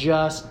I could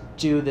just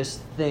do this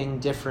thing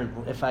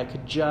different, if I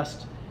could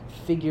just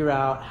figure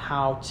out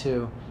how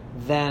to,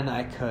 then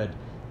I could.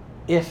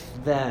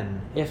 If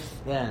then,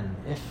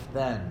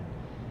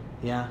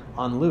 yeah,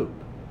 on loop.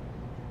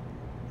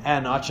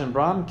 And Acton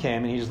Brahm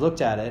came and he just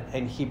looked at it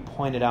and he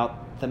pointed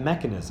out the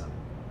mechanism.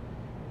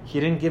 He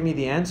didn't give me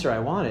the answer I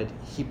wanted.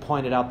 He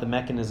pointed out the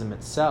mechanism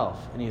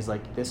itself. And he's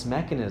like, this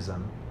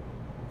mechanism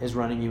is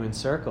running you in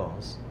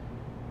circles.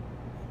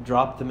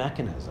 Drop the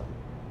mechanism.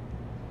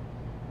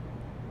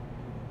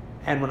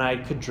 And when I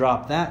could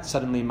drop that,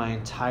 suddenly my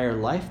entire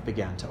life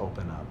began to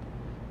open up.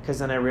 Because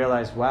then I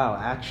realized, wow,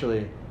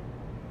 actually,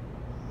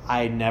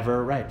 I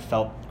never,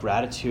 felt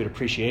gratitude,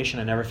 appreciation.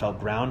 I never felt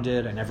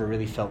grounded. I never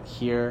really felt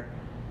here.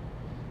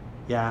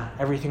 Yeah,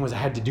 everything was I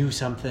had to do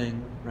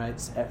something, right?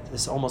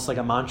 It's almost like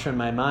a mantra in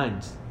my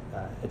mind.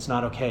 It's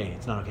not okay.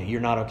 It's not okay.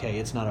 You're not okay.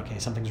 It's not okay.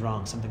 Something's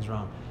wrong. Something's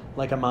wrong.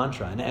 Like a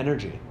mantra, an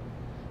energy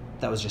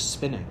that was just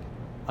spinning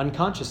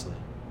unconsciously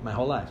my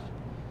whole life.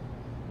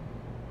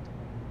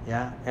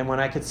 Yeah, and when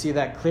I could see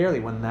that clearly,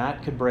 when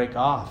that could break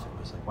off, it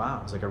was like, wow,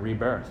 it was like a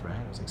rebirth, right?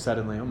 It was like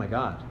suddenly, oh my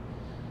God,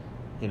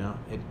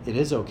 it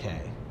is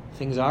okay.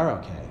 Things are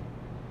okay,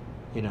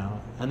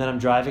 And then I'm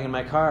driving in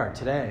my car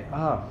today.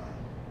 Oh,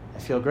 I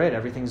feel great.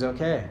 Everything's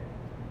okay.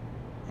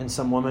 And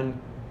some woman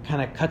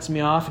kind of cuts me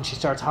off and she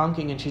starts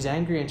honking and she's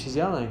angry and she's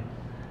yelling.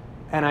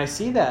 And I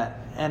see that,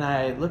 and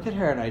I look at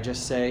her and I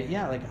just say,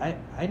 yeah, like,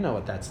 I know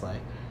what that's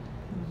like.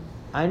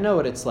 I know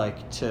what it's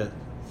like to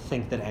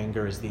think that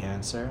anger is the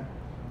answer.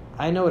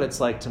 I know what it's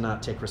like to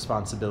not take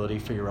responsibility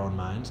for your own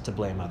mind, to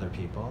blame other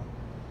people.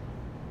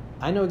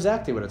 I know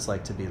exactly what it's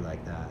like to be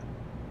like that.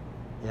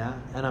 Yeah?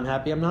 And I'm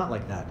happy I'm not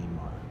like that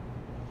anymore.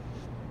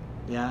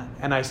 Yeah?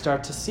 And I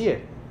start to see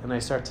it. And I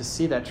start to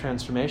see that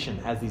transformation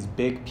as these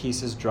big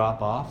pieces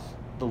drop off,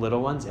 the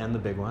little ones and the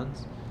big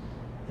ones.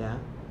 Yeah?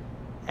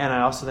 And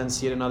I also then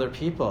see it in other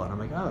people. And I'm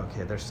like, oh,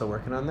 okay, they're still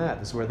working on that.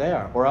 This is where they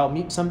are. Or I'll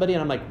meet somebody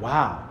and I'm like,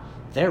 wow,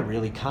 they're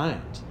really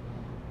kind.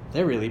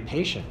 They're really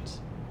patient.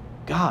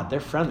 God, they're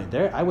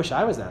friendly. I wish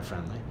I was that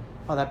friendly.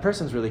 Oh, that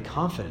person's really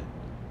confident.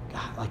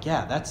 God, like,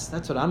 yeah, that's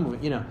what I'm,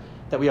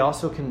 that we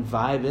also can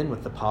vibe in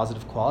with the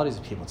positive qualities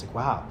of people. It's like,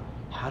 wow,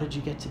 how did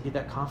you get to be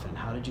that confident?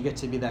 How did you get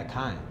to be that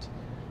kind?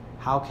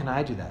 How can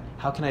I do that?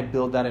 How can I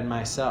build that in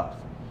myself?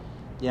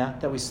 Yeah,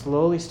 that we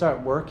slowly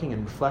start working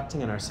and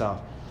reflecting on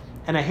ourselves.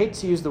 And I hate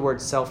to use the word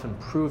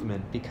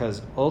self-improvement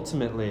because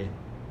ultimately,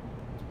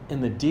 in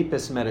the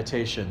deepest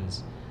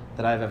meditations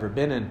that I've ever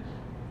been in,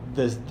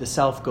 the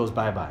self goes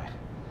bye-bye.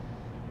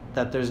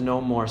 That there's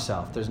no more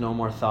self. There's no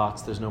more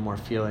thoughts. There's no more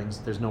feelings.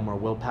 There's no more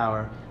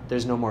willpower.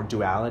 There's no more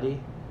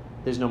duality.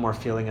 There's no more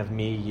feeling of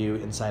me, you,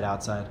 inside,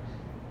 outside.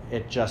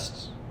 It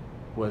just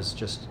was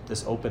just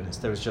this openness.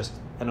 There was just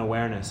an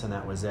awareness, and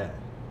that was it.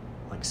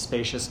 Like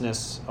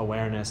spaciousness,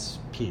 awareness,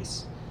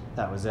 peace.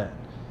 That was it.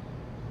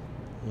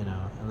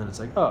 And then it's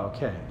like, oh,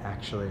 okay,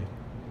 actually,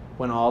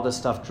 when all this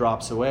stuff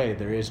drops away,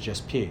 there is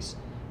just peace.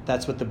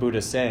 That's what the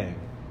Buddha's saying.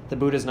 The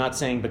Buddha's not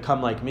saying,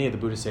 become like me. The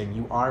Buddha's saying,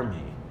 you are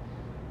me.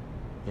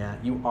 Yeah,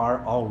 you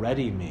are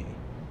already me.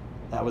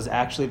 That was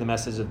actually the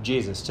message of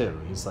Jesus,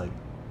 too. He's like,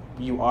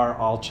 you are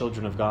all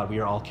children of God. We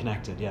are all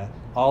connected, yeah.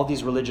 All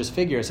these religious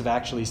figures have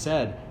actually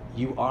said,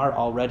 you are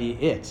already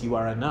it. You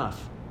are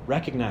enough.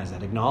 Recognize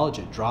that. Acknowledge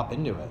it. Drop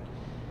into it.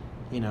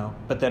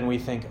 But then we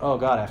think, oh,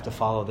 God, I have to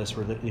follow this,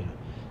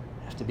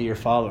 I have to be your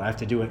follower. I have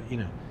to do it,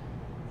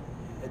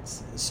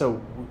 So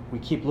we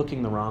keep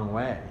looking the wrong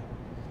way.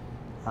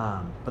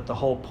 But the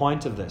whole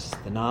point of this,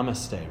 the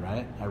namaste,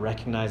 right? I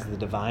recognize the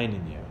divine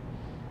in you.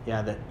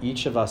 Yeah, that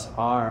each of us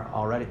are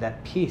already,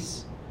 that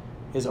peace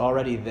is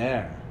already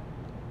there.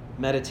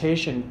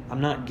 Meditation,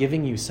 I'm not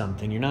giving you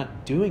something. You're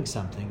not doing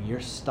something.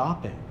 You're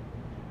stopping.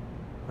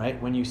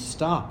 Right? When you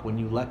stop, when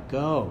you let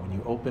go, when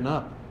you open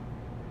up,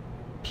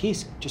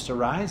 peace just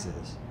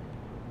arises.